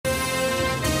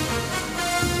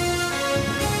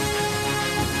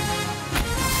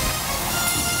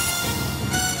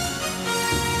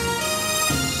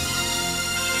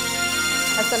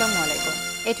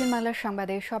ATN বাংলার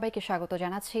সংবাদে সবাইকে স্বাগত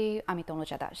জানাচ্ছি আমি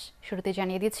তনুজা দাস। শুরুতে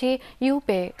জানিয়ে দিচ্ছি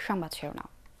ইউপে সংবাদ শিরোনাম।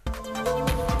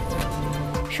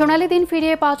 সোনালী দিন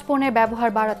ফিরিয়ে ৫ পণ্যের ব্যবহার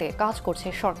বাড়াতে কাজ করছে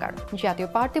সরকার। জাতীয়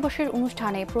পাট দিবসের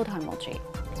অনুষ্ঠানে প্রধানমন্ত্রী।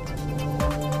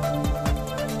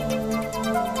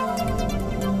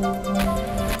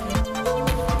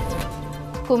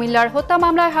 কুমিল্লার হত্যা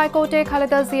মামলায় হাইকোর্টে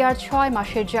খালেদা জিয়ার ৬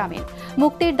 মাসের জামিন।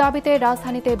 মুক্তির দাবিতে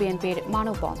রাজধানীতে বিএনপির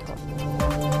মানববন্ধন।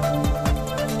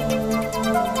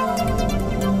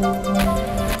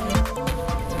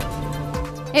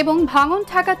 এবং ভাঙন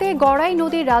ঠেকাতে গড়াই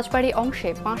নদীর রাজবাড়ী অংশে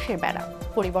বাঁশের বেড়া।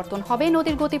 পরিবর্তন হবে,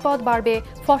 নদীর গতিপথ বাড়বে,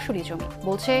 ফসলি জমি,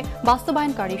 বলছে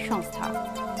বাস্তবায়নকারী সংস্থা।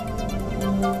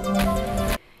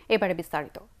 এবারে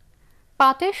বিস্তারিত।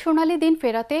 পাটের সোনালী দিন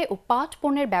ফেরাতে ও পাট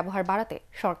পণ্যের ব্যবহার বাড়াতে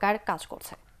সরকার কাজ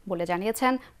করছে বলে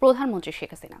জানিয়েছেন প্রধানমন্ত্রী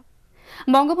শেখ হাসিনা।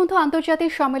 বঙ্গবন্ধু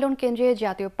আন্তর্জাতিক সম্মেলন কেন্দ্রে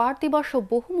জাতীয় পাট দিবস ও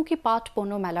বহুমুখী পাট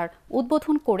পণ্য মেলার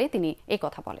উদ্বোধন করে তিনি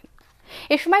একথা বলেন।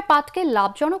 এ সময় পাটকে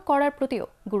লাভজনক করার প্রতিও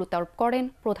গুরুত্ব আরোপ করেন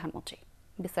প্রধানমন্ত্রী।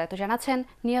 বিস্তারিত জানাচ্ছেন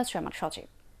নিয়াজ রহমান সজীব।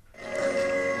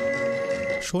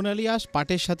 সোনালী আঁশ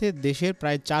পাটের সাথে দেশের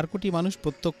প্রায় ৪ কোটি মানুষ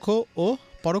প্রত্যক্ষ ও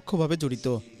পরোক্ষভাবে জড়িত।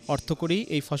 অর্থকরী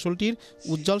এই ফসলটির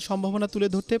উজ্জ্বল সম্ভাবনা তুলে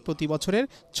ধরতে প্রতি বছরের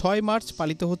 ৬ মার্চ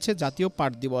পালিত হচ্ছে জাতীয়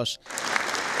পাট দিবস।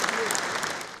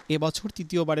 এবছর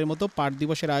তৃতীয়বারের মতো পাট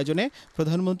দিবসের আয়োজনে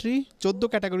প্রধানমন্ত্রী ১৪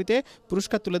 ক্যাটাগরিতে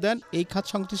পুরস্কার তুলে দেন এই খাত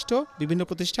সংশ্লিষ্ট বিভিন্ন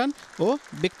প্রতিষ্ঠান ও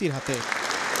ব্যক্তির হাতে।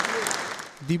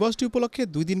 দিবসটি উপলক্ষে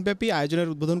 ২ দিনব্যাপী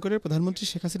আয়োজনের উদ্বোধন করে প্রধানমন্ত্রী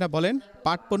শেখ হাসিনা বলেন,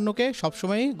 পাট পণ্যকে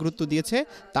সবসময়ই গুরুত্ব দিয়েছে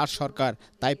তার সরকার,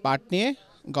 তাই পাট নিয়ে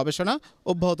গবেষণা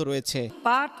অব্যাহত রয়েছে।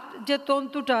 পাট যে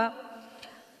তন্তুটা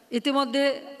ইতিমধ্যে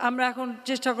আমরা এখন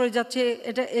চেষ্টা করে যাচ্ছি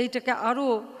এইটাকে আরও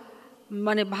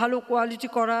ভালো কোয়ালিটি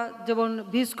করা, যেমন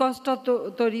ভিসকসটা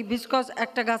তৈরি। ভিসকস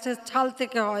একটা গাছের ছাল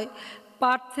থেকে হয়,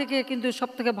 পাট থেকে কিন্তু সব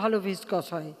থেকে ভালো ভিসকস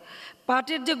হয়।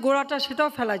 পাটের যে গোড়াটা সেটাও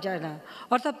ফেলা যায় না,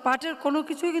 অর্থাৎ পাটের কোনো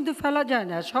কিছুই কিন্তু ফেলা যায়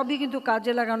না, সবই কিন্তু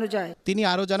কাজে লাগানো যায়। তিনি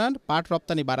আরও জানান, পাট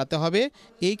রপ্তানি বাড়াতে হবে,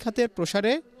 এই খাতের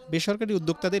প্রসারে বেসরকারি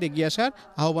উদ্যোক্তাদের এগিয়ে আসার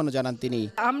আহ্বানও জানান তিনি।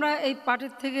 আমরা এই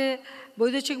পাটের থেকে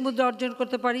বৈদেশিক মুদ্রা অর্জন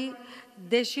করতে পারি,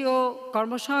 দেশীয়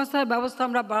কর্মসংস্থানের ব্যবস্থা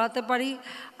আমরা বাড়াতে পারি,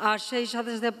 আর সেই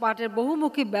সাথে সাথে পাটের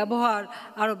বহুমুখী ব্যবহার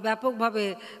আরও ব্যাপকভাবে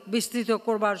বিস্তৃত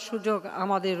করবার সুযোগ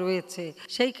আমাদের রয়েছে।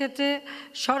 সেই ক্ষেত্রে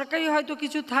সরকারি হয়তো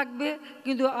কিছু থাকবে,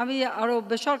 কিন্তু আমি আরও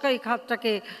বেসরকারি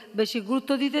খাতটাকে বেশি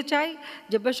গুরুত্ব দিতে চাই,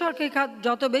 যে বেসরকারি খাত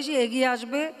যত বেশি এগিয়ে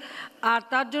আসবে, আর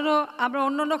তার জন্য আমরা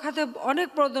অন্যান্য খাতে অনেক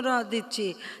প্রণোদনা দিচ্ছি,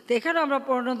 তো এখানে আমরা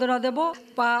প্রণোদনা দেব।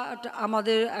 পাট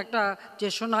আমাদের একটা যে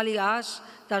সোনালী আঁশ,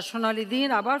 তার সোনালী দিন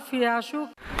আবার ফিরে আসুক।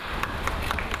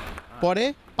 পরে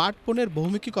পাট পণ্যের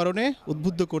বহুমুখীকরণে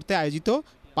উদ্বুদ্ধ করতে আয়োজিত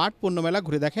পাট পণ্য মেলা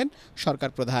ঘুরে দেখেন সরকার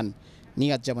প্রধান।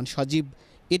 নিয়াজ রহমান সজীব,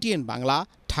 ATN বাংলা,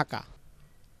 ঢাকা।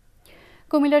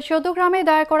 কুমিল্লার ১৪ গ্রামে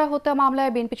দায়ের করা হত্যা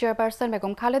মামলায় বিএনপি চেয়ারপারসন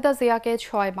বেগম খালেদা জিয়াকে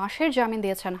 ৬ মাসের জামিন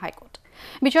দিয়েছেন হাইকোর্ট।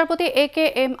 বিচারপতি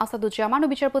AK-M আসাদুজ্জামান ও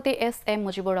বিচারপতি SM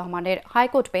মুজিবুর রহমানের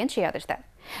হাইকোর্ট বেঞ্চ এই আদেশ দেন।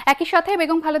 একই সাথে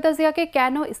বেগম খালেদা জিয়াকে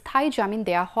কেন স্থায়ী জামিন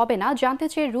দেয়া হবে না জানতে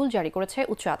চেয়ে রুল জারি করেছে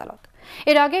উচ্চ আদালত।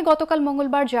 এর আগে গতকাল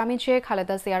মঙ্গলবার জামিন চেয়ে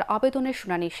খালেদা জিয়ার আবেদনের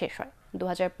শুনানি শেষ হয়।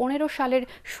 ২০১৫ সালের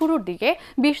শুরুর দিকে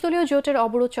 ২০ দলীয় জোটের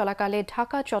অবরোধ চলাকালে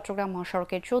ঢাকা চট্টগ্রাম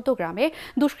মহাসড়কের ১৪ গ্রামে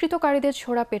দুষ্কৃতকারীদের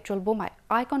ছোড়া পেট্রোল বোমায়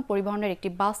আইকন পরিবহনের একটি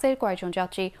বাসের কয়েকজন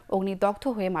যাত্রী অগ্নিদগ্ধ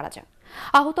হয়ে মারা যান।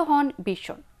 আহত হন ২০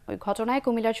 জন। ওই ঘটনায়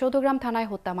কুমিল্লার ১৪ গ্রাম থানায়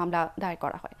হত্যা মামলা দায়ের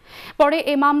করা হয়। পরে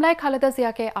এই মামলায় খালেদা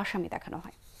জিয়াকে আসামি দেখানো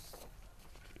হয়।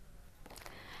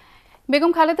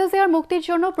 বেগম খালেদা জিয়ার মুক্তির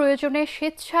জন্য প্রয়োজনে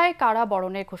স্বেচ্ছায়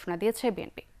কারাবরণের ঘোষণা দিয়েছে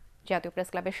বিএনপি। জাতীয় প্রেস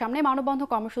ক্লাবের সামনে মানববন্ধন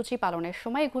কর্মসূচি পালনের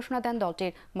সময় ঘোষণা দেন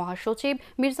দলটির মহাসচিব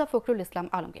মির্জা ফখরুল ইসলাম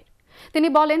আলমগীর। তিনি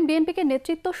বলেন, বিএনপিকে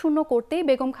নেতৃত্ব শূন্য করতেই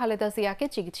বেগম খালেদা জিয়াকে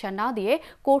চিকিৎসা না দিয়ে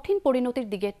কঠিন পরিণতির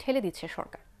দিকে ঠেলে দিচ্ছে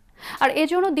সরকার, আর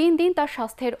এজন্য দিন দিন তার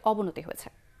স্বাস্থ্যের অবনতি হয়েছে।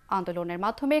 আন্দোলনের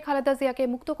মাধ্যমে খালেদা জিয়াকে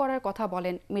মুক্ত করার কথা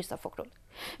বলেন মির্জা ফখরুল।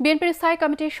 বিএনপির স্থায়ী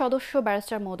কমিটির সদস্য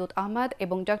ব্যারিস্টার মওদুদ আহমদ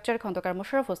এবং ডক্টর খন্দকার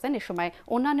মোশাররফ হোসেন এ সময়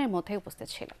অন্যান্যের মধ্যে উপস্থিত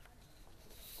ছিলেন।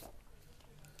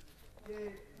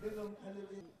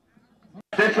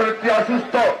 দেশনেত্রী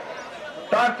অসুস্থ,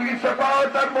 তার চিকিৎসা পাওয়া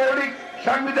তার মৌলিক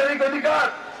সাংবিধানিক অধিকার,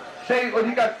 সেই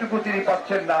অধিকারটুকু তিনি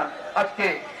পাচ্ছেন না। আজকে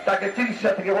তাকে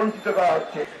চিকিৎসা থেকে বঞ্চিত করা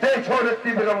হচ্ছে। দেশনেত্রী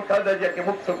বেগম খালেদা জিয়াকে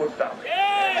মুক্ত করতে হবে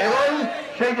এবং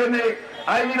সেই জন্য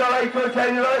আইনি লড়াই চলছে,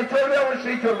 আইনি লড়াই চলবে,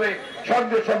 অবশ্যই চলবে।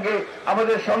 সঙ্গে সঙ্গে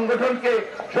আমাদের সংগঠনকে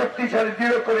শক্তিশালী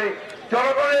দৃঢ় করে,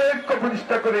 জনগণের ঐক্য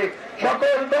প্রতিষ্ঠা করে,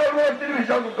 সকল ধর্ম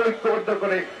নির্বিসংখ্যক ঐক্যবদ্ধ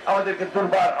করে আমাদেরকে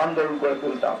দুর্বার আন্দোলন করে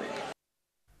তুলতে হবে।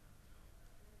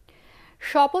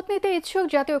 শপথ নিতে ইচ্ছুক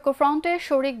জাতীয় ঐক্যফ্রন্টের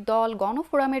শরিক দল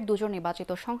গণফোরামের ২ জন নির্বাচিত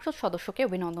সংসদ সদস্যকে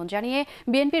অভিনন্দন জানিয়ে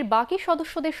বিএনপির বাকি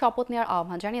সদস্যদের শপথ নেওয়ার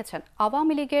আহ্বান জানিয়েছেন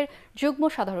আওয়ামী লীগের যুগ্ম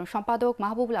সাধারণ সম্পাদক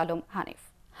মাহবুবুল আলম হানিফ।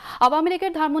 আওয়ামী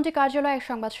লীগের ধানমন্ডি কার্যালয়ে এক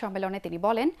সংবাদ সম্মেলনে তিনি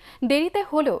বলেন, দেরিতে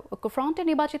হলেও ঐক্যফ্রন্টে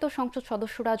নির্বাচিত সংসদ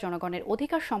সদস্যরা জনগণের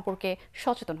অধিকার সম্পর্কে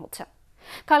সচেতন হচ্ছেন।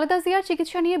 খালেদা জিয়ার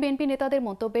চিকিৎসা নিয়ে বিএনপি নেতাদের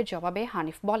মন্তব্যের জবাবে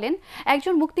হানিফ বলেন,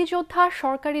 একজন মুক্তিযোদ্ধা,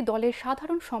 সরকারি দলের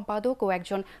সাধারণ সম্পাদক ও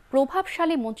একজন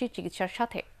প্রভাবশালী মন্ত্রীর চিকিৎসার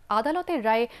সাথে আদালতের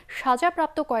রায়ে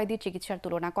সাজাপ্রাপ্ত কয়েদির চিকিৎসার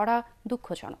তুলনা করা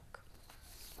দুঃখজনক।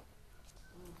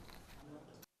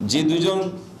 যে দুজন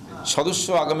সদস্য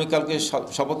আগামীকালকে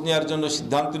শপথ নেওয়ার জন্য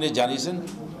সিদ্ধান্ত নিয়ে জানিয়েছেন,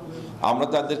 আমরা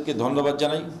তাদেরকে ধন্যবাদ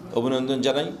জানাই, অভিনন্দন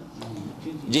জানাই,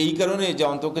 যে এই কারণে যে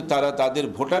অন্তত তারা তাদের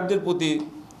ভোটারদের প্রতি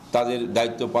তাদের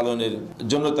দায়িত্ব পালনের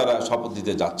জন্য তারা শপথ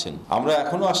দিতে যাচ্ছেন। আমরা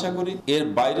এখনো আশা করি এর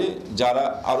বাইরে যারা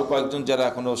আরো কয়েকজন যারা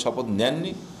এখনো শপথ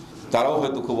নেননি, তারাও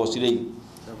হয়তো খুব অচিরেই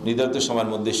নির্ধারিত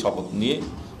সময়ের মধ্যে শপথ নিয়ে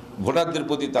ভোটারদের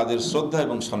প্রতি তাদের শ্রদ্ধা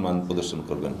এবং সম্মান প্রদর্শন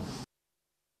করবেন।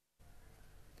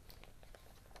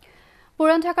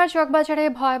 পুরান ঢাকার চকবাজারে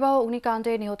ভয়াবহ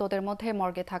অগ্নিকাণ্ডে নিহতদের মধ্যে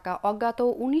মর্গে থাকা অজ্ঞাত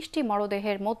 ১৯টি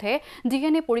মরদেহের মধ্যে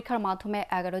ডিএনএ পরীক্ষার মাধ্যমে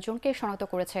 ১১ জনকে শনাক্ত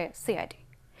করেছে সিআইডি।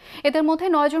 এদের মধ্যে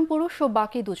 ৯ জন পুরুষ ও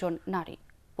বাকি ২ জন নারী।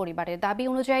 পরিবারের দাবি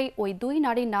অনুযায়ী ওই ২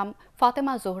 নারীর নাম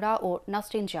ফাতেমা জোহরা ও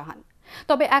নাসরিন জাহান।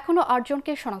 তবে এখনও ৮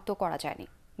 জনকে শনাক্ত করা যায়নি।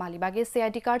 মালিবাগে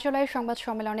সিআইডি কার্যালয়ের সংবাদ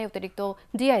সম্মেলনে অতিরিক্ত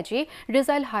ডিআইজি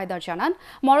রিজাইল হায়দার জানান,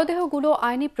 মরদেহগুলো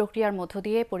আইনি প্রক্রিয়ার মধ্য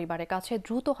দিয়ে পরিবারের কাছে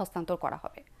দ্রুত হস্তান্তর করা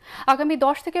হবে। আগামী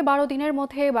 ১০ থেকে ১২ দিনের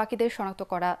মধ্যে বাকিদের শনাক্ত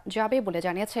করা যাবে বলে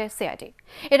জানিয়েছে সিআইডি।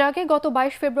 এর আগে গত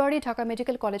 ২২ ফেব্রুয়ারি ঢাকা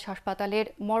মেডিকেল কলেজ হাসপাতালের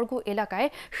মর্গ এলাকায়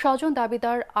স্বজন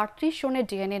দাবিদার ৩৮ জনের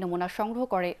ডিএনএ নমুনা সংগ্রহ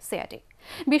করে সিআইডি।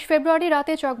 ২০ ফেব্রুয়ারি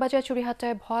রাতে চকবাজার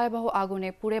চুরিহাট্টায় ভয়াবহ আগুনে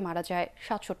পুড়ে মারা যায়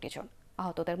 ৬৭ জন।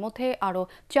 আহতদের মধ্যে আরও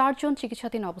 ৪ জন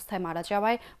চিকিৎসাধীন অবস্থায় মারা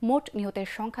যাওয়ায় মোট নিহতের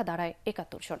সংখ্যা দাঁড়ায়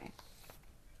 ৭১ জনে।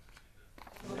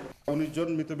 ১৯ জন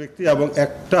মৃত ব্যক্তি এবং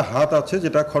একটা হাত আছে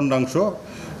যেটা খণ্ডাংশ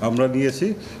আমরা নিয়েছি,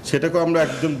 সেটাকেও আমরা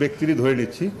একজন ব্যক্তিরই ধরে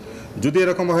নিচ্ছি। যদি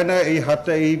এরকম হয় না এই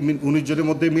হাতটা এই ১৯ জনের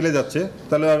মধ্যে মিলে যাচ্ছে,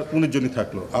 তাহলে আর ১৯ জনই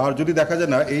থাকলো। আর যদি দেখা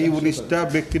যায় না এই ১৯টা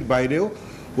ব্যক্তির বাইরেও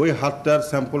ওই হাতটার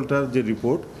স্যাম্পলটার যে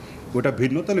রিপোর্ট ওটা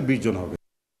ভিন্ন, তাহলে ২০ জন হবে।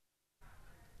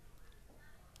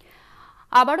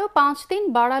 আবারও ৫ দিন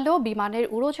বাড়ালো বিমানের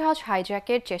উড়োজাহাজ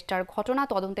হাইজ্যাকের চেষ্টার ঘটনা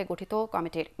তদন্তে গঠিত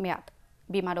কমিটির মেয়াদ।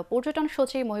 বিমান ও পর্যটন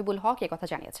সচিব মহিবুল হক একথা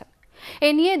জানিয়েছেন। এ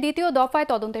নিয়ে দ্বিতীয় দফায়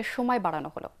তদন্তের সময় বাড়ানো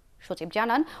হলো। সচিব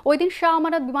জানান, ওই দিন শাহ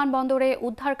আমানত বিমানবন্দরে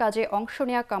উদ্ধার কাজে অংশ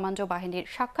নেওয়া কমান্ডো বাহিনীর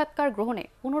সাক্ষাৎকার গ্রহণে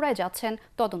পুনরায় যাচ্ছেন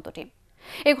তদন্ত টিম।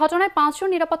 এই ঘটনায় ৫ জন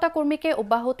নিরাপত্তা কর্মীকে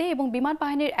অব্যাহতি এবং বিমান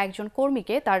বাহিনীর একজন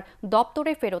কর্মীকে তার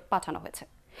দপ্তরে ফেরত পাঠানো হয়েছে।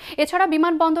 এছাড়া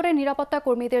বিমানবন্দরের নিরাপত্তা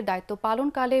কর্মীদের দায়িত্ব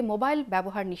পালনকালে মোবাইল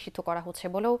ব্যবহার নিষিদ্ধ করা হচ্ছে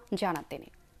বলেও জানান তিনি।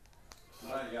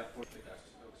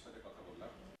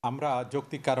 আমরা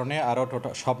যৌক্তিক কারণে আরও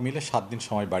সব মিলে ৭ দিন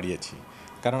সময় বাড়িয়েছি,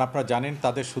 কারণ আপনারা জানেন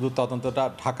তাদের শুধু তদন্তটা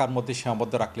ঢাকার মধ্যে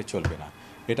সীমাবদ্ধ রাখলে চলবে না,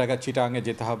 এটাকে চিটাগাংয়ে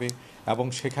যেতে হবে এবং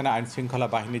সেখানে আইনশৃঙ্খলা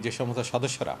বাহিনীর যে সমস্ত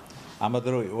সদস্যরা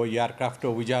আমাদের ওই এয়ারক্রাফটে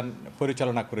অভিযান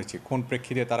পরিচালনা করেছে, কোন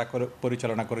প্রেক্ষিতে তারা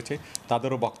পরিচালনা করেছে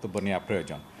তাদেরও বক্তব্য নেওয়া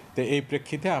প্রয়োজন। তো এই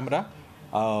প্রেক্ষিতে আমরা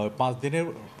 ৫ দিনের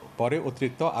পরে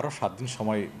অতিরিক্ত আরও ৭ দিন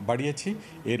সময় বাড়িয়েছি।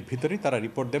 এর ভিতরেই তারা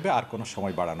রিপোর্ট দেবে, আর কোনো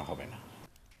সময় বাড়ানো হবে না।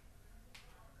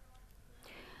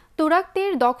 তুরাগ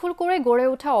তীর দখল করে গড়ে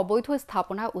ওঠা অবৈধ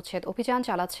স্থাপনা উচ্ছেদ অভিযান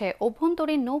চালাচ্ছে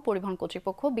অভ্যন্তরীণ নৌ পরিবহন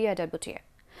কর্তৃপক্ষ বিআইডব্লিউটিএ।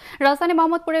 রাজধানী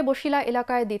মোহাম্মদপুরের বসিলা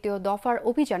এলাকায় দ্বিতীয় দফার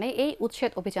অভিযানে এই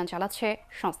উচ্ছেদ অভিযান চালাচ্ছে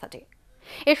সংস্থাটি।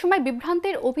 এ সময়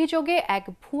বিভ্রান্তির অভিযোগে এক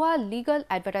ভুয়া লিগ্যাল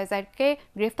অ্যাডভার্টাইজারকে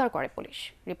গ্রেফতার করে পুলিশ।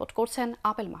 রিপোর্ট করছেন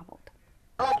আপেল মাহমুদ।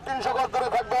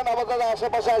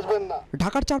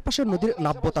 ঢাকার চারপাশের নদীর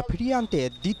নাব্যতা ফিরিয়ে আনতে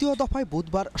দ্বিতীয় দফায়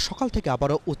বুধবার সকাল থেকে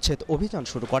আবারও উচ্ছেদ অভিযান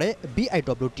শুরু করে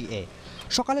বিআইডব্লিউটিএ।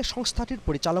 সকালে সংস্থাটির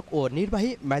পরিচালক ও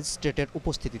নির্বাহী ম্যাজিস্ট্রেটের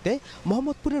উপস্থিতিতে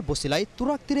মোহাম্মদপুরের বসিলায়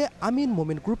তুরাগ তীরে আমিন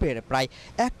মোমিন গ্রুপের প্রায়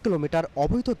 ১ কিলোমিটার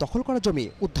অবৈধ দখল করা জমি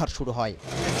উদ্ধার শুরু হয়।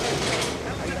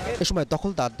 এ সময়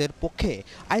দখলদারদের পক্ষে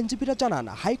আইনজীবীরা জানান,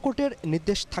 হাইকোর্টের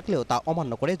নির্দেশ থাকলেও তা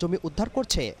অমান্য করে জমি উদ্ধার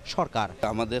করছে সরকার।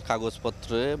 আমাদের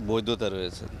কাগজপত্রে বৈধতা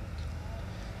রয়েছে,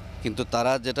 কিন্তু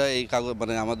তারা যেটা এই কাগজ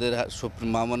আমাদের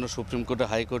মাননীয় সুপ্রিম কোর্টের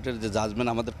হাইকোর্টের যে জাজমেন্ট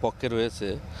আমাদের পক্ষে রয়েছে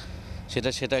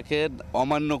সেটাকে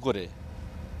অমান্য করে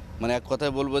এক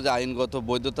কথায় বলবো যে আইনগত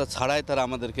বৈধতা ছাড়াই তারা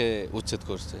আমাদেরকে উচ্ছেদ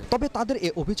করছে। তবে তাদের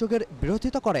এই অভিযোগের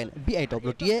বিরোধিতা করেন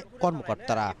বিআইডব্লিউটিএ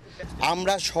কর্মকর্তারা।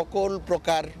 আমরা সকল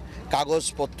প্রকার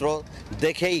কাগজপত্র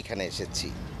দেখেই এখানে এসেছি।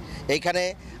 এইখানে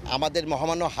আমাদের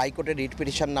মহামান্য হাইকোর্টের রিট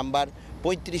পিটিশন নাম্বার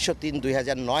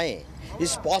 ৩৫০৩/২০০৯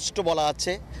 স্পষ্ট বলা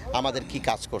আছে আমাদের কি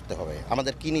কাজ করতে হবে,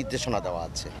 আমাদের কি নির্দেশনা দেওয়া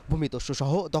আছে। ভূমিদস্যু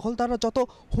সহ দখলদাররা যত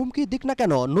হুমকি দিক না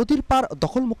কেন নদীর পার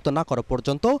দখলমুক্ত না করা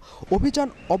পর্যন্ত অভিযান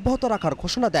অব্যাহত রাখার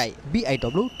ঘোষণা দেয়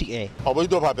বিআইডব্লিউটিএ।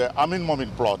 অবৈধভাবে আমিন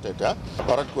মমিন প্লট এটা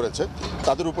ভরাট করেছে,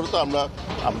 তাদের উপরে তো আমরা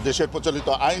দেশের প্রচলিত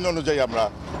আইন অনুযায়ী আমরা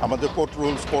আমাদের পোর্ট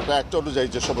রুলস পোর্ট অ্যাক্ট অনুযায়ী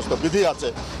যে সমস্ত বিধি আছে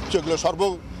সেগুলো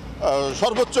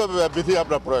সর্বোচ্চ বিধি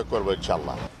আমরা প্রয়োগ করবো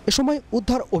ইনশাআল্লাহ। এ সময়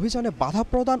উদ্ধার অভিযানে বাধা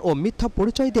প্রদান ও মিথ্যা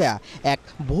পরিচয় দেয়া এক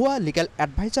ভুয়া লিগ্যাল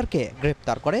অ্যাডভাইজারকে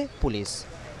গ্রেপ্তার করে police.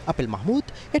 Appeal Mahmud,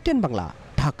 ATN Bangla,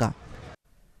 Dhaka.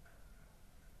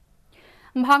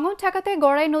 ভাঙন ঠেকাতে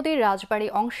গড়াই নদীর রাজবাড়ী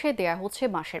অংশে দেয়া হচ্ছে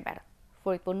বাঁশের বেড়া।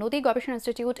 ফরিদপুর নদী গবেষণা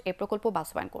ইনস্টিটিউট এই প্রকল্প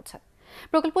বাস্তবায়ন করছে।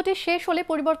 প্রকল্পটি শেষ হলে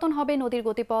পরিবর্তন হবে নদীর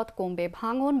গতিপথ, কমবে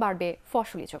ভাঙন, বাড়বে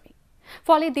ফসলি জমি।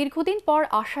 ফলে দীর্ঘদিন পর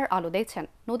আশার আলো দেখছেন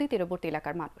নদী তীরবর্তী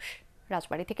এলাকার মানুষ।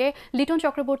 রাজবাড়ী থেকে লিটন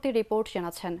চক্রবর্তীর রিপোর্ট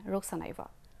জানাচ্ছেন রোকসানা ইভা।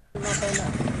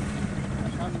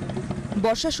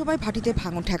 বর্ষার সময় ভাটিতে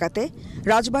ভাঙন ঠেকাতে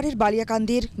রাজবাড়ীর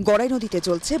বালিয়াকান্দির গড়াই নদীতে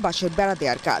চলছে বাঁশের বেড়া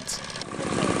দেওয়ার কাজ।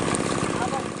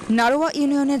 নারোয়া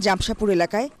ইউনিয়নের জামশাপুর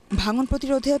এলাকায় ভাঙন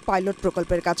প্রতিরোধে পাইলট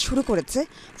প্রকল্পের কাজ শুরু করেছে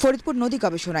ফরিদপুর নদী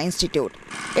গবেষণা ইনস্টিটিউট।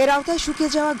 এর আওতায়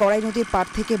শুকিয়ে যাওয়া গড়াই নদীর পাড়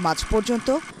থেকে মাঝ পর্যন্ত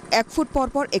 1 ফুট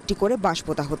পরপর একটি করে বাঁশ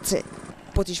পোতা হচ্ছে।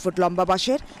 25 ফুট লম্বা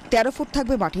বাঁশের 13 ফুট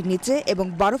থাকবে মাটির নিচে এবং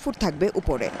 12 ফুট থাকবে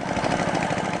উপরে।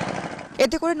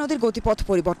 এতে করে নদীর গতিপথ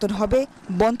পরিবর্তন হবে,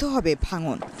 বন্ধ হবে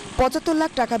ভাঙন। 75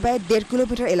 লাখ টাকা ব্যয়ে 1.5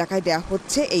 কিলোমিটার এলাকায় দেওয়া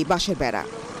হচ্ছে এই বাঁশের বেড়া।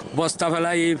 বস্তা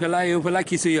ফেলা, এই ফেলা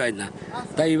কিছুই হয় না,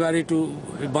 তাই এবার একটু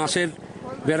বাঁশের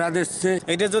বেড়া দিচ্ছে।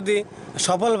 এটা যদি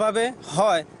সফলভাবে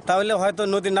হয় তাহলে হয়তো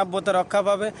নদীর নাব্যতা রক্ষা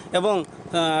পাবে এবং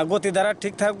গতিধারা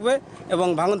ঠিক থাকবে এবং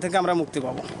ভাঙন থেকে আমরা মুক্তি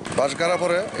পাবো। বাঁশ গাড়া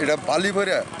পরে এটা বালি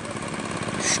ভরে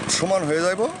সমান হয়ে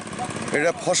যাইব,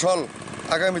 এটা ফসল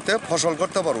আগামীতে ফসল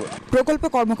করতে পারবে। প্রকল্প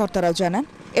কর্মকর্তারাও জানান,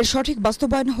 এর সঠিক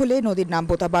বাস্তবায়ন হলে নদীর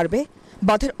নাব্যতা বাড়বে,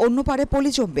 বাঁধের অন্য পারে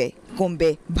পলি জমবে, কমবে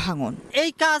ভাঙন।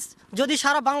 এই কাজ যদি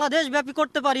সারা বাংলাদেশ ব্যাপী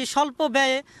করতে পারি, স্বল্প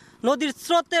ব্যয়ে নদীর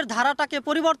স্রোতের ধারাটাকে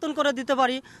পরিবর্তন করে দিতে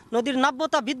পারি, নদীর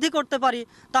নাব্যতা বৃদ্ধি করতে পারি,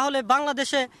 তাহলে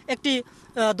বাংলাদেশে একটি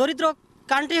দরিদ্র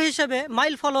কান্ট্রি হিসেবে,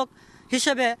 মাইল ফলক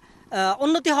হিসেবে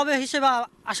উন্নতি হবে হিসেবে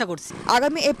আশা করছি।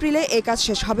 আগামী এপ্রিলে এই কাজ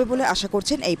শেষ হবে বলে আশা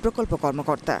করছেন এই প্রকল্প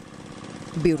কর্মকর্তা।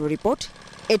 Bureau report,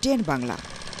 ATN Bangla.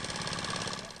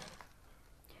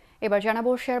 এবার জানাবো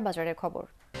শেয়ার বাজারের খবর।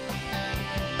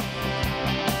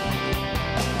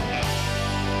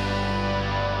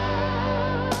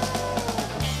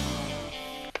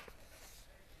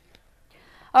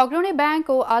 অগ্রণী ব্যাংক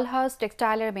ও আলহাজ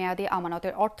টেক্সটাইলের মেয়াদী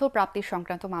আমানতের অর্থ প্রাপ্তি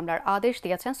সংক্রান্ত মামলার আদেশ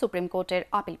দিয়েছেন সুপ্রিম কোর্টের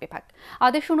আপিল বিভাগ।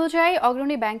 আদেশ অনুযায়ী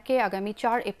অগ্রণী ব্যাংককে আগামী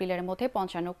 4 এপ্রিলের মধ্যে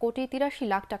 55,83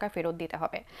 লাখ টাকা ফেরত দিতে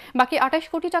হবে। বাকি 28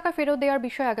 কোটি টাকা ফেরত দেওয়ার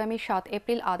বিষয়ে আগামী 7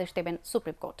 এপ্রিল আদেশ দেবেন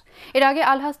সুপ্রিম কোর্ট। এর আগে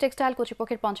আলহাজ টেক্সটাইল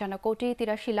কর্তৃপক্ষের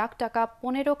 55,83 লাখ টাকা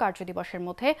 15 কার্যদিবসের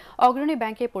মধ্যে অগ্রণী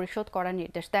ব্যাংকে পরিশোধ করার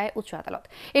নির্দেশ দেয় উচ্চ আদালত।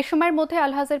 এ সময়ের মধ্যে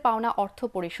আলহাজের পাওনা অর্থ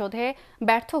পরিশোধে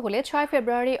ব্যর্থ হলে 6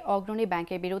 ফেব্রুয়ারি অগ্রণী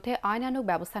ব্যাংকের বিরুদ্ধে আইনানুগ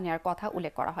ব্যবস্থা নেওয়ার কথা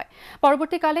উল্লেখ করা হয়।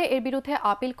 পরবর্তীকালে এর বিরুদ্ধে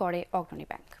আপিল করে অগ্রণী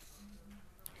bank.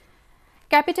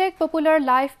 Capitec popular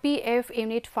life PF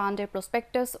unit ফান্ডের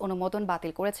প্রসপেক্টাস অনুমোদন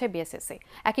বাতিল করেছে বিএসএসসি।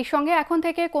 একই সঙ্গে এখন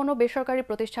থেকে কোনো বেসরকারি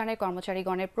প্রতিষ্ঠানের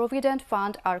কর্মচারীগণের প্রভিডেন্ট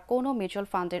ফান্ড আর কোনো মিউচুয়াল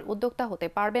ফান্ডের উদ্যোক্তা হতে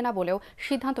পারবে না বলেও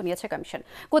সিদ্ধান্ত নিয়েছে কমিশন।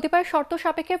 কতিপয় শর্ত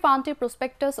সাপেক্ষে ফান্ডটির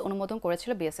প্রসপেক্টাস অনুমোদন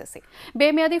করেছিল বিএসএসসি।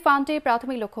 বেমেয়াদী ফান্ডটির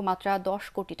প্রাথমিক লক্ষ্যমাত্রা 10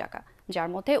 কোটি টাকা, যার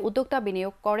মধ্যে উদ্যোক্তা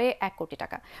বিনিয়োগ করে 1 কোটি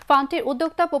টাকা। ফান্ডটির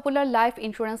উদ্যোক্তা popular life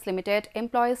insurance limited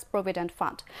employees provident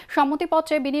fund.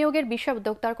 সম্মতিপত্রে বিনিয়োগের বিষয়ে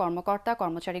উদ্যোক্তার কর্মকর্তা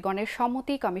কর্মচারীগণের সম্মতি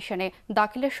কমিশনে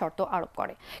দাখিলের শর্ত আরোপ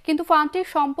করে, কিন্তু ফান্ডটির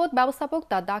সম্পদ ব্যবস্থাপক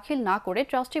তা দাখিল না করে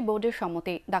ট্রাস্টি বোর্ডের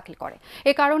সম্মতি দাখিল করে।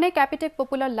 এ কারণে Capitec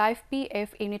popular life PF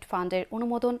unit ফান্ডের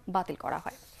অনুমোদন বাতিল করা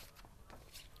হয়।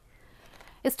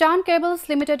 ইস্টার্ন কেবলস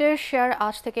লিমিটেডের শেয়ার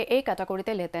আজ থেকে এই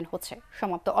ক্যাটাগরিতে লেনদেন হচ্ছে।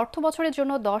 সমাপ্ত অর্থ বছরের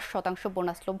জন্য 10%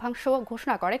 বোনাস লভ্যাংশ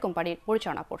ঘোষণা করে কোম্পানির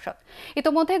পরিচালনা পর্ষদ।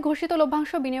 ইতোমধ্যে ঘোষিত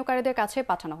লভ্যাংশ বিনিয়োগকারীদের কাছে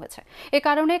পাঠানো হয়েছে। এ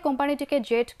কারণে কোম্পানিটিকে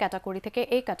জেড ক্যাটাগরি থেকে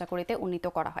এই ক্যাটাগরিতে উন্নীত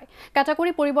করা হয়।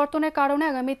 ক্যাটাগরি পরিবর্তনের কারণে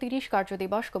আগামী 30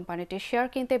 কার্যদিবস কোম্পানিটির শেয়ার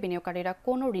কিনতে বিনিয়োগকারীরা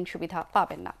কোনো ঋণ সুবিধা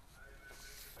পাবেন না।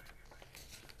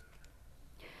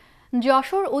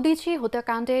 যশোর উদীচী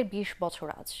হত্যাকাণ্ডের 20 বছর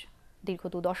আজ। দীর্ঘ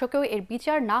 2 দশকেও এর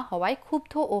বিচার না হওয়ায়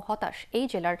ক্ষুব্ধ ও হতাশ এই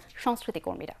জেলার সংস্কৃতি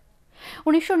কর্মীরা।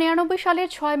 1999 সালের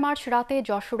 6 মার্চ রাতে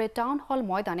যশোরের টাউন হল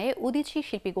ময়দানে উদীচী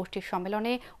শিল্পী গোষ্ঠীর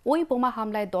সম্মেলনে ওই বোমা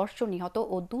হামলায় 10 জন নিহত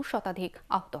ও 2 শতাধিক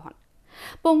আহত হন।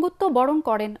 পঙ্গুত্ব বরণ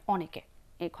করেন অনেকে।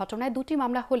 এই ঘটনায় 2টি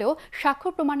মামলা হলেও সাক্ষ্য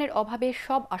প্রমাণের অভাবে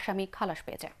সব আসামি খালাস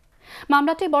পেয়ে যায়।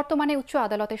 মামলাটি বর্তমানে উচ্চ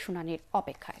আদালতের শুনানির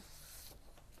অপেক্ষায়।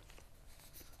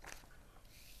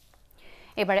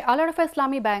 এবারে আল আরাফা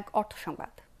ইসলামী ব্যাংক অর্থ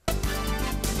সংবাদ।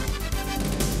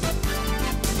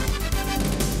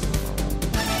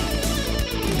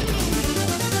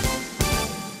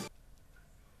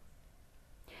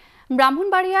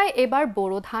 ব্রাহ্মণবাড়িয়ায় এবার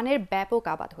বোরো ধানের ব্যাপক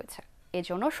আবাদ হয়েছে।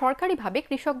 এজন্য সরকারিভাবে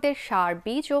কৃষকদের সার,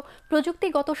 বীজ ও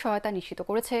প্রযুক্তিগত সহায়তা নিশ্চিত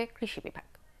করেছে কৃষি বিভাগ।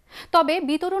 তবে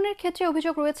বিতরণের ক্ষেত্রে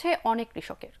অভিযোগ রয়েছে অনেক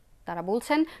কৃষকের। তারা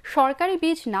বলছেন, সরকারি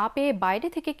বীজ না পেয়ে বাইরে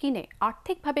থেকে কিনে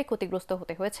আর্থিকভাবে ক্ষতিগ্রস্ত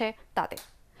হতে হয়েছে তাদের।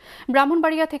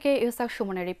 ব্রাহ্মণবাড়িয়া থেকে ইসাক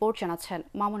সুমনের রিপোর্ট জানাচ্ছেন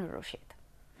মামুনুর রশিদ।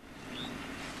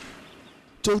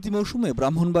 চলতি মৌসুমে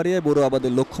ব্রাহ্মণবাড়িয়ায় বোরো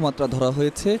আবাদের লক্ষ্যমাত্রা ধরা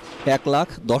হয়েছে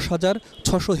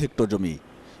 1,10,600 হেক্টর জমি।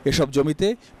 এসব জমিতে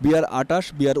BR-28,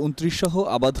 BR-29 সহ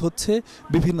আবাদ হচ্ছে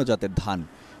বিভিন্ন জাতের ধান।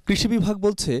 কৃষি বিভাগ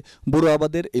বলছে বোরো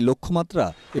আবাদের এই লক্ষ্যমাত্রা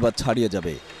এবার ছাড়িয়ে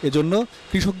যাবে। এজন্য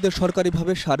কৃষকদের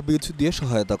সরকারিভাবে সার বীজ দিয়ে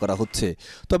সহায়তা করা হচ্ছে।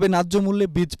 তবে ন্যায্য মূল্যে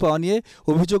বীজ পাওয়া নিয়ে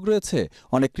অভিযোগ রয়েছে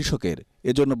অনেক কৃষকের।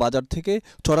 এজন্য বাজার থেকে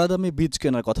চড়া দামে বীজ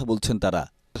কেনার কথা বলছেন তারা।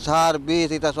 সার বীজ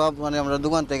এটা সব আমরা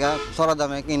দোকান থেকে চড়া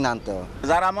দামে কিনে আনতে হয়।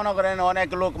 যারা মনে করেন অনেক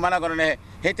লোক মনে করেন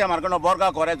হেঁটে আমার কোনো বর্গা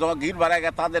করে গির বাড়ায়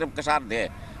তাদের সার দেয়,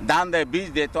 ধান দেয়, বীজ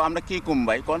দেয়, তো আমরা কি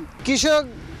কমবাই কোন কৃষক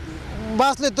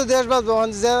বাঁচলে তো দেশ বাঁচবো।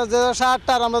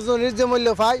 সারটার আমরা ন্যায্য মূল্য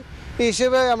পাই এই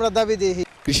হিসেবে আমরা দাবি দিই।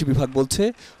 কৃষি বিভাগ বলছে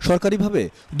সরকারিভাবে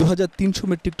 2300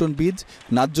 মেট্রিক টন বীজ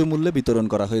ন্যায্য মূল্যে বিতরণ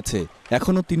করা হয়েছে।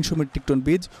 এখনও 300 মেট্রিক টন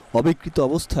বীজ অবিকৃত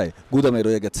অবস্থায় গুদামে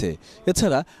রয়ে গেছে।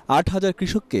 এছাড়া 8000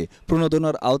 কৃষককে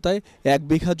প্রণোদনার আওতায় 1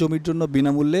 বিঘা জমির জন্য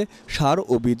বিনামূল্যে সার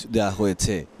ও বীজ দেওয়া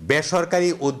হয়েছে। বেসরকারি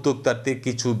উদ্যোক্তাদের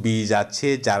কিছু বীজ আছে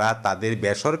যারা তাদের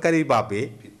বেসরকারিভাবে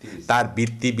তার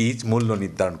ভিত্তি বীজ মূল্য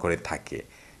নির্ধারণ করে থাকে,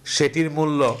 সেটির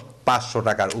মূল্য 500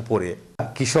 টাকার উপরে।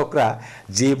 কৃষকরা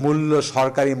যে মূল্য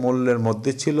সরকারি মূল্যের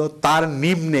মধ্যে ছিল তার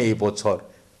নিম্নে এই বছর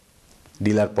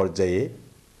ডিলার পর্যায়ে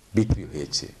বিক্রি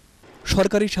হয়েছে।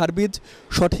 সরকারি সার বীজ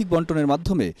সঠিক বন্টনের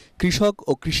মাধ্যমে কৃষক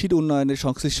ও কৃষির উন্নয়নের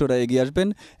সংশ্লিষ্টরা এগিয়ে আসবেন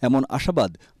এমন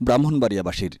আশাবাদ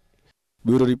ব্রাহ্মণবাড়িয়াবাসীর।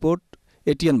 Bureau report,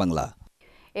 ATN Bangla.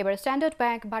 এবার স্ট্যান্ডার্ড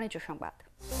ব্যাংক বাণিজ্য সংবাদ।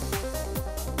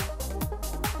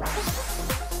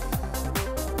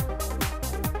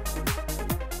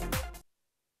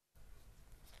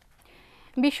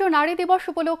 বিশ্ব নারী দিবস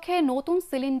উপলক্ষে নতুন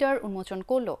সিলিন্ডার উন্মোচন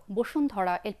করল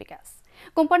বসুন্ধরা এলপি গ্যাস।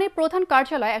 কোম্পানির প্রধান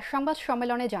কার্যালয়ে এক সংবাদ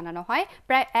সম্মেলনে জানানো হয়,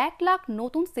 প্রায় 1 লাখ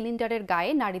নতুন সিলিন্ডারের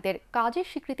গায়ে নারীদের কাজের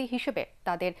স্বীকৃতি হিসেবে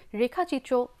তাদের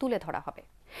রেখাচিত্র তুলে ধরা হবে।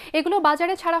 এগুলো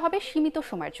বাজারে ছাড়া হবে সীমিত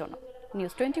সময়ের জন্য।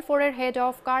 নিউজ 24 এর head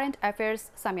of current affairs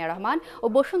Samia Rahman O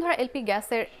Bashundhara LP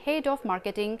গ্যাসের head of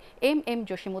marketing MM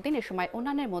Jasimuddin এ সময়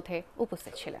অন্যান্যের মধ্যে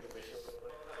উপস্থিত ছিলেন।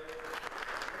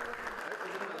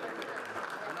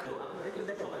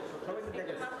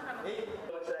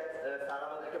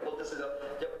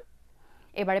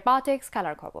 এবারে পাটেক্স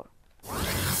খেলার খবর।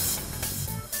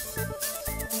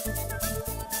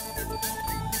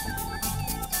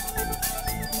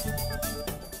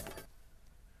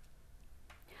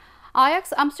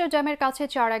 আয়াক্স আমস্টারডামের কাছে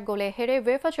 4-1 গোলে হেরে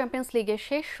উয়েফা চ্যাম্পিয়ন্স লিগের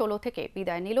শেষ 16 থেকে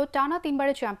বিদায় নিল টানা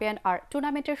 3বারের চ্যাম্পিয়ন আর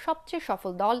টুর্নামেন্টের সবচেয়ে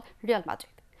সফল দল রিয়াল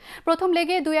মাদ্রিদ। প্রথম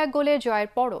লেগে 2-1 গোলের জয়ের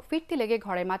পরও ফিরতি লেগে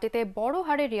ঘরের মাটিতে বড়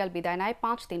হারে রিয়াল বিদায় নেয়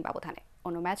 5-3 ব্যবধানে।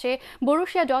 অন্য ম্যাচে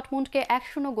বরুশিয়া ডর্টমুন্ডকে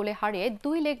 1-0 গোলে হারিয়ে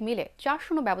 2 লেগ মিলে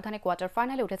 4-0 ব্যবধানে কোয়ার্টার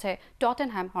ফাইনালে উঠেছে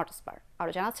টটেনহ্যাম হটস্পার।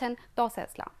 আরও জানাচ্ছেন তসা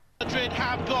ইসলাম।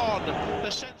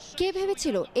 কে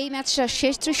ভেবেছিল এই ম্যাচটার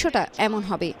শেষ দৃশ্যটা এমন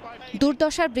হবে?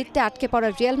 দুর্দশার বৃত্তে আটকে পড়া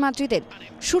রিয়াল মাদ্রিদের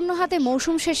শূন্য হাতে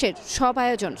মৌসুম শেষের সব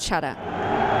আয়োজন সারা।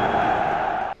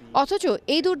 অথচ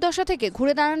এই দুর্দশা থেকে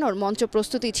ঘুরে দাঁড়ানোর মঞ্চ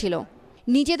প্রস্তুতি ছিল।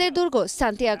 নিজেদের দুর্গ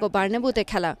সান্তিয়াগো বার্নাব্যুতে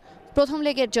খেলা প্রথম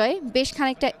লেগের জয়ে বেশ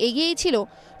খানিকটা এগিয়েই ছিল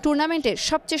টুর্নামেন্টের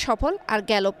সবচেয়ে সফল আর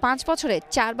গেল 5 বছরে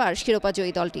 4 বার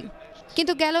শিরোপাজয়ী দলটি।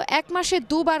 কিন্তু গেল 1 মাসে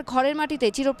 2 বার ঘরের মাটিতে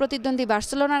চিরপ্রতিদ্বন্দ্বী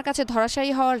বার্সেলোনার কাছে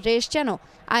ধরাশায়ী হওয়ার রেশ যেন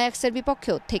আয়াক্সের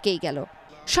বিপক্ষেও থেকেই গেল।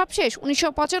 সবশেষ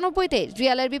 1995-তে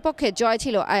রিয়ালের বিপক্ষে জয়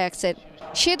ছিল আয়াক্সের।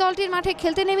 সে দলটির মাঠে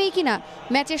খেলতে নেমেই কিনা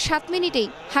ম্যাচের 7 মিনিটেই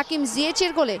হাকিম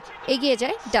জিয়েচের গোলে এগিয়ে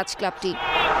যায় ডাচ ক্লাবটি।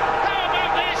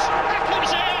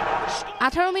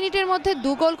 18 মিনিটের মধ্যে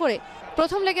 2 গোল করে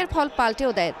প্রথম লেগের ফল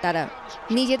পাল্টেও দেয় তারা।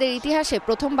 নিজেদের ইতিহাসে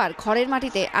প্রথমবার ঘরের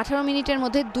মাটিতে 18 মিনিটের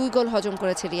মধ্যে 2 গোল হজম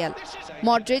করেছে রিয়াল।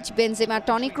 মডরিচ, বেনজেমা,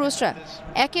 টনি ক্রুসরা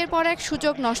একের পর এক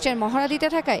সুযোগ নষ্টের মহড়া দিতে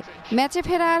থাকায় ম্যাচে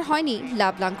ফেরা আর হয়নি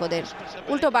লাভলাঙ্কদের।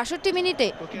 উল্টো 62 মিনিটে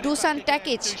ডুসান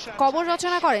ট্যাকিচ কবর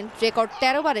রচনা করেন রেকর্ড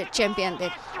 13 বারের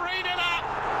চ্যাম্পিয়নদের।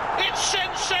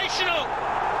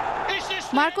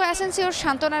 মার্কো অ্যাসেন্সিওর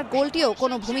সান্ত্বনার গোলটিও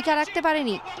কোনো ভূমিকা রাখতে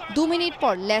পারেনি 2 মিনিট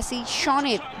পর ল্যাসি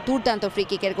শনের দুর্দান্ত ফ্রি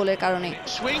কিকের গোলের কারণে।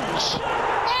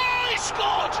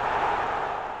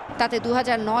 তাতে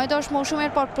 2009-10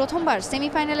 মৌসুমের পর প্রথমবার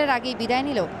সেমিফাইনালের আগেই বিদায়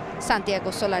নিল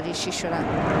সান্তিয়াগো সোলারির শিষ্যরা।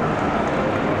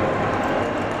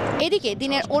 এদিকে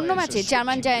দিনের অন্য ম্যাচে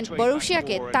জার্মান জায়ান্ট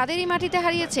বরুশিয়াকে তাদেরই মাটিতে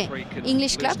হারিয়েছে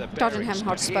ইংলিশ ক্লাব টটেনহ্যাম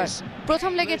হটস্পার।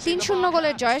 প্রথম লেগে 3-0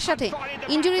 গোলের জয়ের সাথে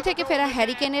ইনজুরি থেকে ফেরা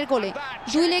হ্যারি কেনের গোলে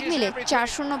 2 লেগ মিলে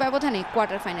 4-0 ব্যবধানে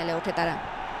কোয়ার্টার ফাইনালে ওঠে তারা।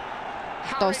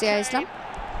 তসিয়া ইসলাম,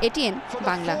 ATN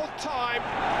বাংলা।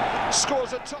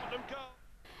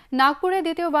 নাগপুরে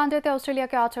দ্বিতীয় ওয়ানডেতে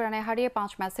অস্ট্রেলিয়াকে ৮ রানে হারিয়ে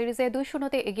 5 ম্যাচ সিরিজে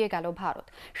 2-0 এগিয়ে গেল ভারত।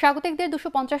 স্বাগতিকদের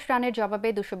 250 রানের জবাবে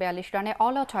 242 রানে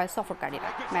অল আউট হয় সফরকারীরা।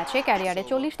 ম্যাচে ক্যারিয়ারে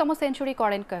 40তম সেঞ্চুরি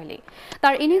করেন কোহলি।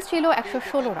 তার ইনিংস ছিল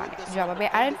 116 রানে। জবাবে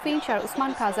অ্যারন ফিঞ্চ আর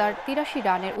উসমান খাজার 83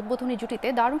 রানের উদ্বোধনী জুটিতে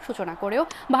দারুণ সূচনা করেও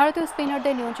ভারতীয়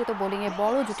স্পিনারদের নিয়ন্ত্রিত বোলিংয়ে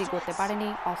বড় জুটি করতে পারেনি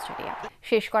অস্ট্রেলিয়া।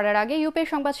 শেষ করার আগে ইউপি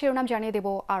সংবাদ শিরোনাম জানিয়ে দেব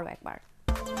আরও একবার।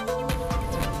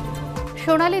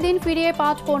 সোনালী দিন ফিরিয়ে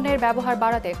পাট পণ্যের ব্যবহার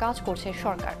বাড়াতে কাজ করছে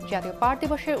সরকার। জাতীয় পাট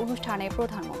দিবসের অনুষ্ঠানে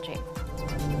প্রধানমন্ত্রী।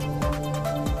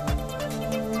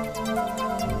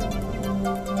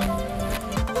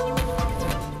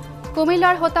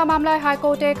 কুমিল্লার হত্যা মামলায়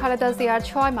হাইকোর্টে খালেদা জিয়ার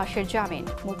 6 মাসের জামিন।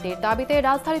 মুক্তির দাবিতে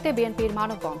রাজধানীতে বিএনপির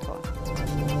মানববন্ধন।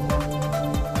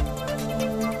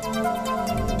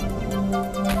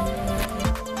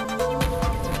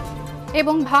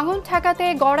 এবং ভাঙন ঠেকাতে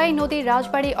গড়াই নদীর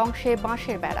রাজবাড়ী অংশে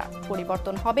বাঁশের বেড়া।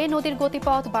 পরিবর্তন হবে নদীর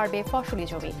গতিপথ, বাড়বে ফসলি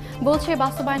জমি, বলছে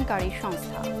বাস্তবায়নকারী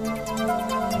সংস্থা।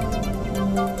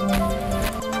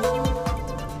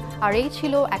 আর এই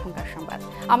ছিল এখনকার সংবাদ।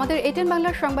 আমাদের ATN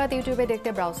বাংলার সংবাদ ইউটিউবে দেখতে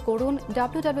ব্রাউজ করুন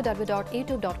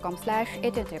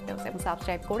www.youtube.com/ATN এবং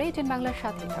সাবস্ক্রাইব করে ATN বাংলার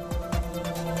সাথে থাকুন।